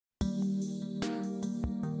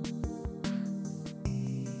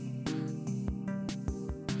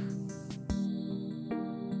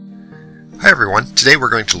everyone, today we're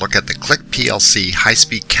going to look at the Click PLC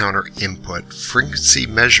high-speed counter input, frequency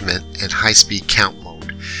measurement, and high-speed count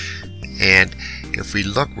mode. And if we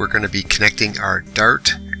look, we're going to be connecting our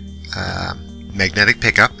Dart magnetic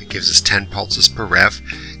pickup, it gives us 10 pulses per rev,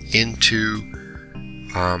 into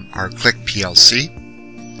our Click PLC.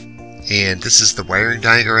 And this is the wiring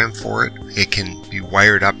diagram for it. It can be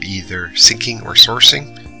wired up either syncing or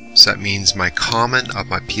sourcing. So that means my common of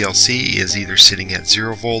my PLC is either sitting at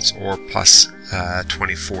 0 volts or plus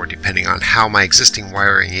 24, depending on how my existing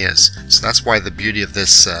wiring is. So that's why the beauty of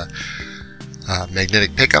this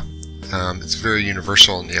magnetic pickup, it's very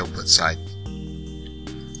universal on the output side.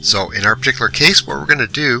 So in our particular case, what we're going to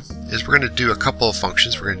do is we're going to do a couple of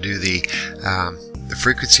functions. We're going to do the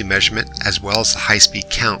frequency measurement as well as the high-speed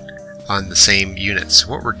count on the same unit. So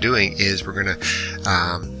what we're doing is we're going to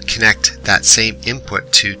connect that same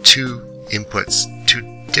input to two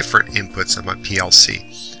different inputs of my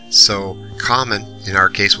PLC. So common in our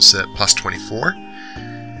case will sit at plus 24.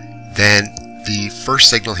 Then the first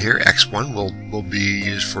signal here, X1, will be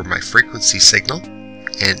used for my frequency signal,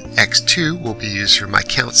 and X2 will be used for my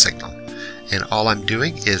count signal. And all I'm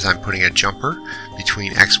doing is I'm putting a jumper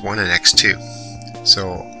between X1 and X2.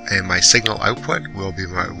 So, and my signal output will be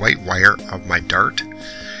my white wire of my Dart.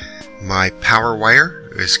 My power wire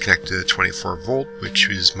is connected to the 24 volt, which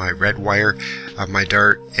is my red wire of my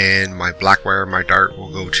Dart, and my black wire of my Dart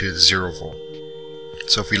will go to the 0 volt.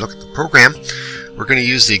 So if we look at the program, we're going to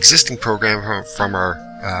use the existing program from our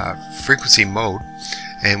frequency mode,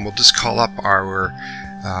 and we'll just call up our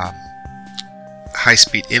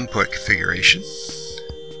high-speed input configuration.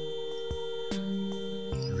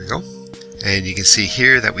 Here we go. And you can see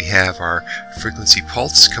here that we have our frequency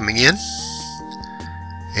pulse coming in,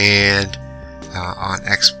 and on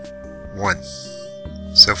X1.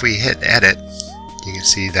 So if we hit edit, you can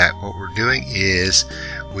see that what we're doing is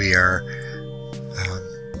we are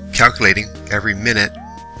calculating every minute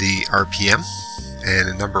the RPM, and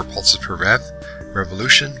the number of pulses per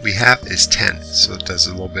revolution we have is 10. So it does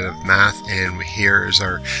a little bit of math, and here is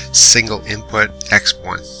our single input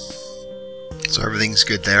X1. So everything's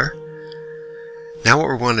good there. Now what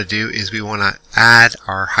we want to do is we want to add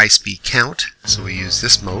our high-speed count. So we use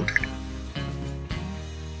this mode.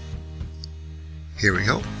 Here we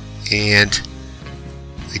go. And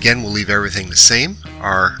again, we'll leave everything the same.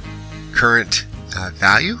 Our current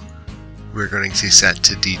value, we're going to set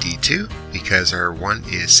to DD2 because our 1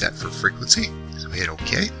 is set for frequency. So we hit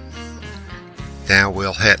OK. Now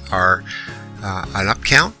we'll hit our an up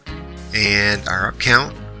count, and our up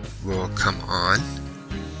count will come on.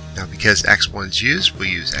 Now because X1's used, we'll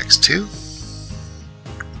use X2,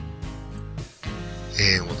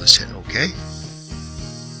 and we'll just hit OK.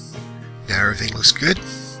 Now everything looks good.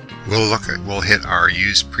 We'll hit our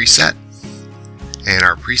use preset, and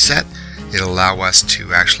our preset, it'll allow us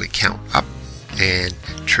to actually count up and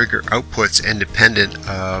trigger outputs independent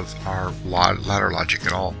of our ladder logic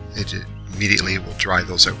at all. It immediately will drive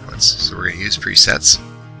those outputs. So we're going to use presets.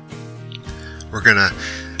 We're going to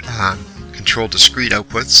control discrete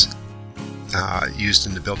outputs used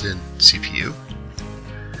in the built-in CPU.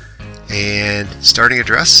 And starting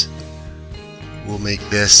address, we'll make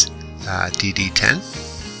this DD10.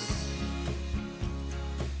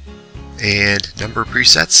 And number of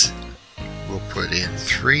presets, we'll put in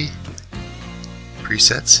 3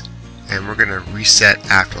 presets, and we're going to reset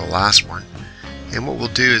after the last one. And what we'll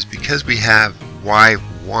do is, because we have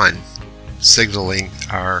Y1 signaling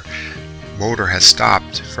our motor has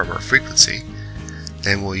stopped from our frequency,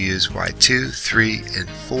 then we'll use Y2, 3, and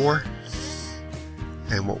 4.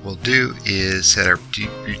 And what we'll do is set our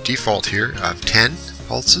default here of 10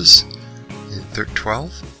 pulses, and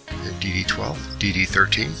 12, and DD12,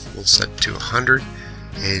 DD13 we'll set to 100,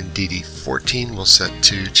 and DD14 we'll set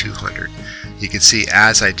to 200. You can see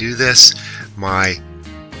as I do this, my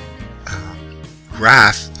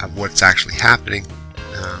graph of what's actually happening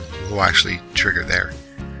will actually trigger there.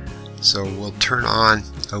 So we'll turn on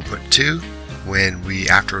output 2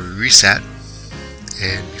 after we reset,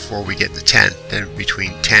 and before we get to 10. Then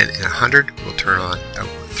between 10 and 100 we'll turn on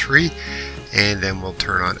output 3, and then we'll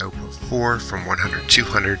turn on output 4 from 100 to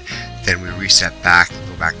 200. Then we reset back and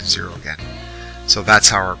go back to 0 again. So that's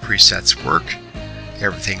how our presets work.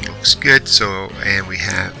 Everything looks good, and we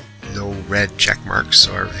have no red check marks,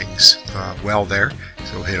 so everything's well there.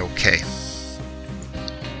 So we'll hit OK,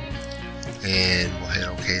 and we'll hit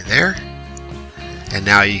OK there. And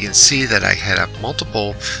now you can see that I had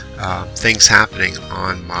multiple things happening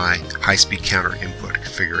on my high-speed counter input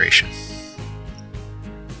configuration.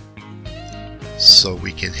 So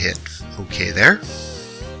we can hit OK there.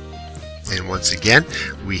 And once again,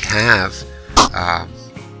 we have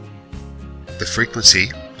the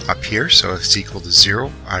frequency up here, so if it's equal to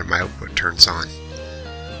 0, my output turns on.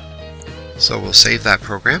 So we'll save that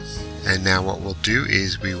program, and now what we'll do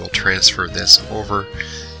is we will transfer this over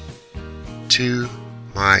to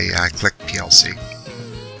my Click PLC.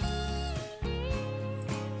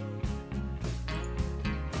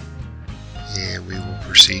 And we will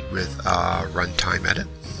proceed with runtime edit.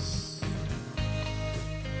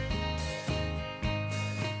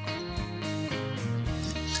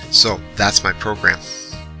 So that's my program.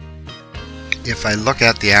 If I look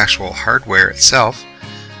at the actual hardware itself,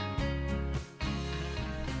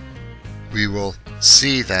 we will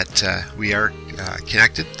see that we are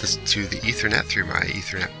connected to the Ethernet through my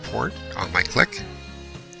Ethernet port on my Click,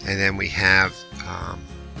 and then we have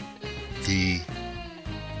the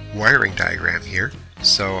wiring diagram here.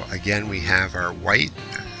 So again, we have our white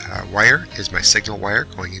wire is my signal wire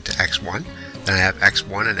going into X1, then I have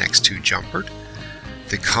X1 and X2 jumpered.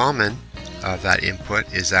 The common of that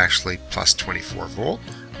input is actually plus 24 volt,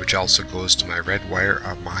 which also goes to my red wire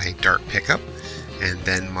of my Dart pickup, and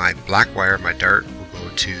then my black wire of my Dart will go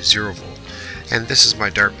to 0 volt. And this is my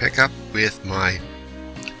Dart pickup with my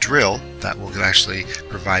drill that will actually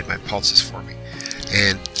provide my pulses for me.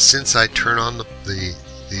 And since I turn on the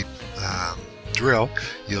drill,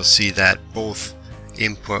 you'll see that both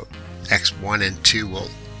input X1 and 2 will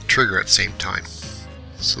trigger at the same time.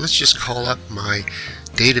 So let's just call up my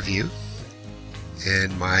data view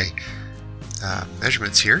and my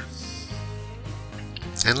measurements here,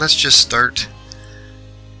 and let's just start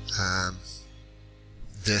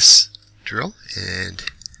this drill, and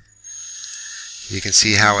you can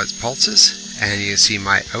see how it pulses, and you can see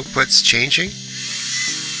my outputs changing.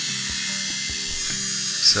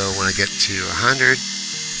 So when I get to 100,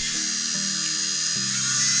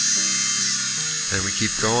 and we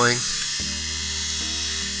keep going,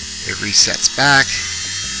 it resets back.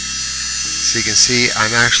 So you can see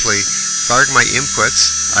I'm actually starting my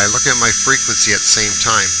inputs. I look at my frequency at the same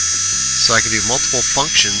time. So I can do multiple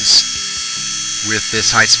functions with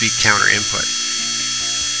this high-speed counter input.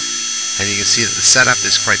 And you can see that the setup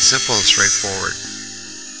is quite simple and straightforward.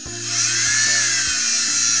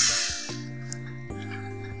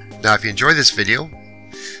 Now if you enjoyed this video,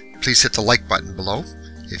 please hit the like button below.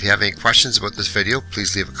 If you have any questions about this video,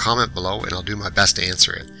 please leave a comment below and I'll do my best to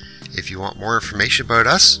answer it. If you want more information about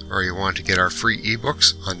us, or you want to get our free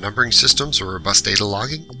ebooks on numbering systems or robust data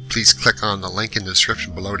logging, please click on the link in the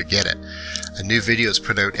description below to get it. A new video is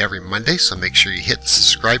put out every Monday, so make sure you hit the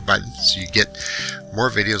subscribe button so you get more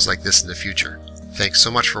videos like this in the future. Thanks so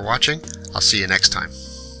much for watching. I'll see you next time.